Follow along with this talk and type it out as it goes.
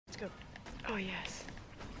Oh, yes.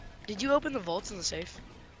 Did you open the vaults in the safe?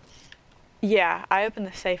 Yeah, I opened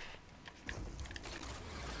the safe.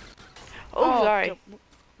 Oh, Oh, sorry.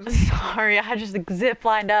 Sorry, I just zip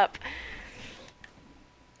lined up.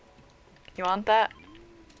 You want that?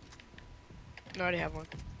 no, I already have one.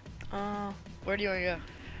 Uh, Where do you want to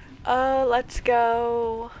go? let's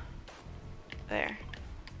go there.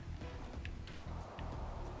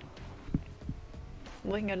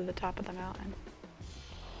 We can go to the top of the mountain.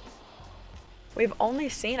 We've only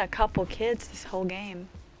seen a couple kids this whole game.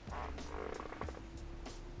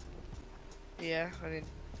 Yeah, I mean,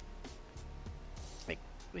 like,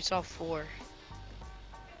 we saw 4.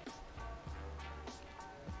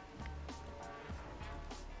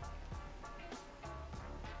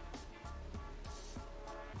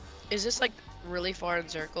 Is this like really far in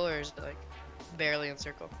circle or is it like barely in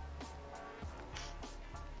circle?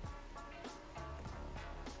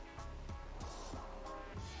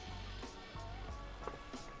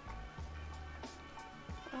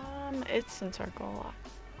 It's in circle a lot.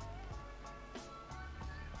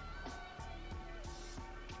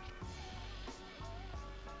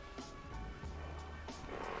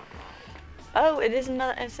 Oh, it is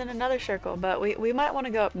another. It's in another circle, but we might want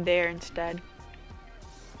to go up there instead.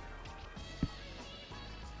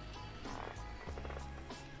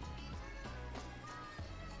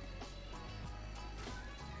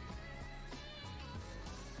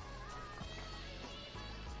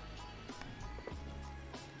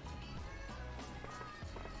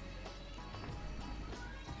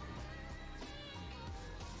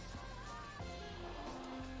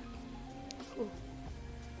 Ooh.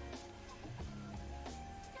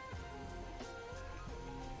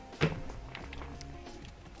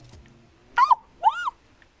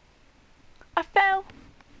 I fell.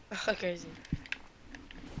 Crazy.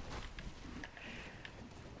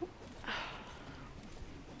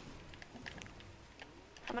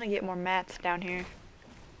 I'm gonna get more mats down here.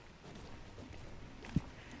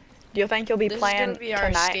 Do you think you'll be This is gonna playing be our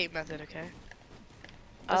tonight? escape method, okay?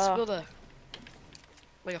 Let's build a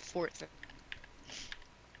like a fort thing.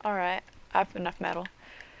 All right. I have enough metal.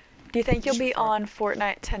 Do you think you'll Just for be fun. on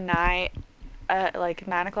Fortnite tonight at like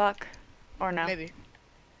 9 o'clock? Or no? Maybe.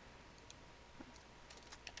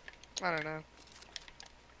 I don't know.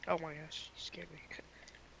 Oh my gosh, you scared me.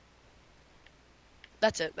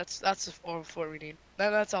 That's it. That's all the fort we need.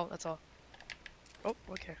 That's all. That's all. Oh,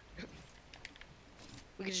 okay.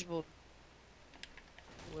 We can just build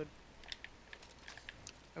wood.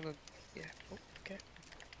 And then, yeah. Oh, okay.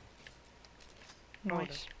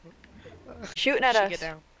 Nice. Oh, no. Shooting at Should us. get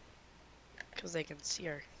down. Because they can see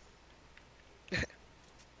her.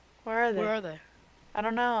 Where are they? Where are they? I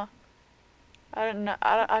don't know. I don't know.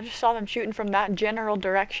 I just saw them shooting from that general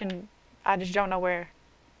direction. I just don't know where.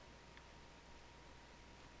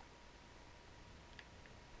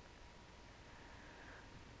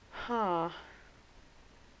 Huh.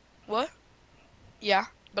 What? Yeah,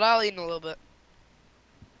 but I'll eat in a little bit.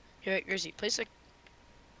 Here, Grizzy, place a...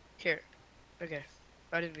 Here. Okay.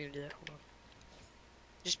 I didn't mean to do that. Hold on.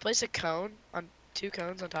 Just place a cone on 2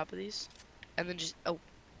 cones on top of these. And then just... Oh.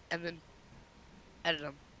 And then edit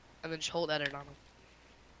them. And then just hold edit on them.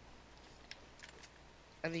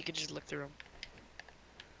 And then you can just look through them.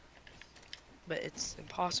 But it's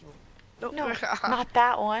impossible. Nope. No, not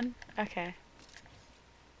that one. Okay.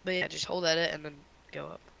 But yeah, just hold edit and then go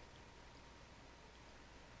up.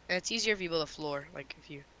 And it's easier if you build a floor. Like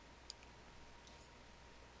if you...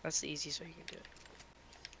 That's the easiest way you can do it.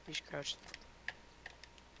 You just crouch.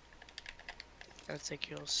 And it's like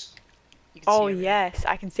yours. You can Oh, see everything. yes.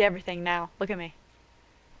 I can see everything now. Look at me.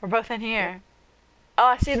 We're both in here. Yep. Oh,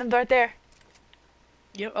 I see them right there.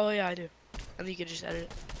 Yep. Oh yeah, I do. And then you can just edit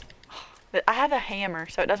it. But I have a hammer,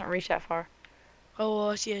 so it doesn't reach that far. Oh,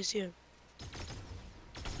 I see him.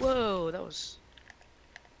 Whoa, that was...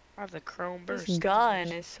 I have the chrome burst. This gun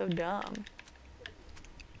is so dumb.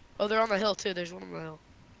 Oh, they're on the hill too. There's one on the hill.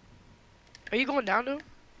 Are you going down to 'em?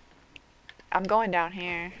 I'm going down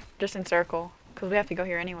here, just in circle, because we have to go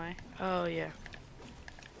here anyway. Oh yeah.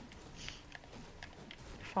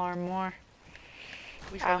 Farm more.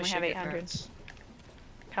 We I probably only should have get 800. mats.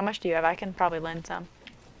 How much do you have? I can probably lend some.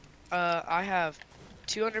 I have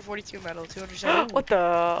 242 metal, 207. What the?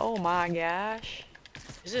 Oh my gosh.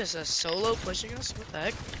 Is this a solo pushing us? What the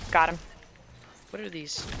heck? Got him. What are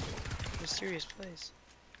these mysterious plays?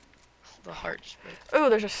 The hearts. Ooh,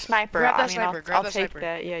 there's a sniper. Grab that I mean, sniper, grab I'll that take sniper.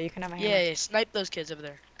 that. Yeah, you can have a hammer. Yeah, yeah, snipe those kids over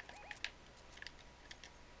there.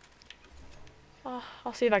 Oh,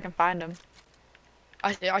 I'll see if I can find them.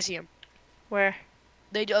 I see him. Where?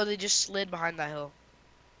 They just slid behind that hill.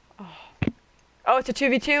 Oh, it's a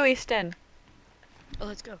 2v2, Easton. Oh,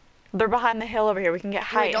 let's go. They're behind the hill over here. We can get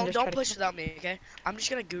Hey, wait, height and just try don't to. push without me, okay? I'm just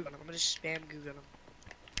gonna Google them. I'm gonna just spam Google them.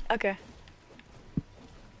 Okay.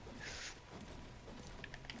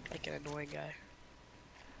 Like an annoying guy.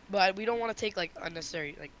 But we don't want to take like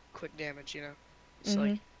unnecessary like quick damage, you know. So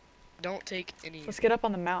like, Mhm. don't take any. Let's get up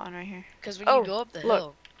on the mountain right here. Because when you Oh, go up the look.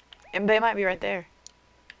 hill, And they might be right there.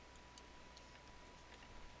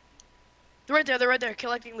 they're right there. They're right there,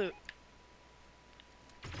 collecting loot.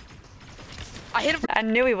 I hit him. I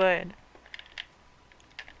knew he would.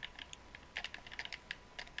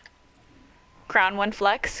 Crown one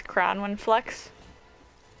flex. Crown one flex.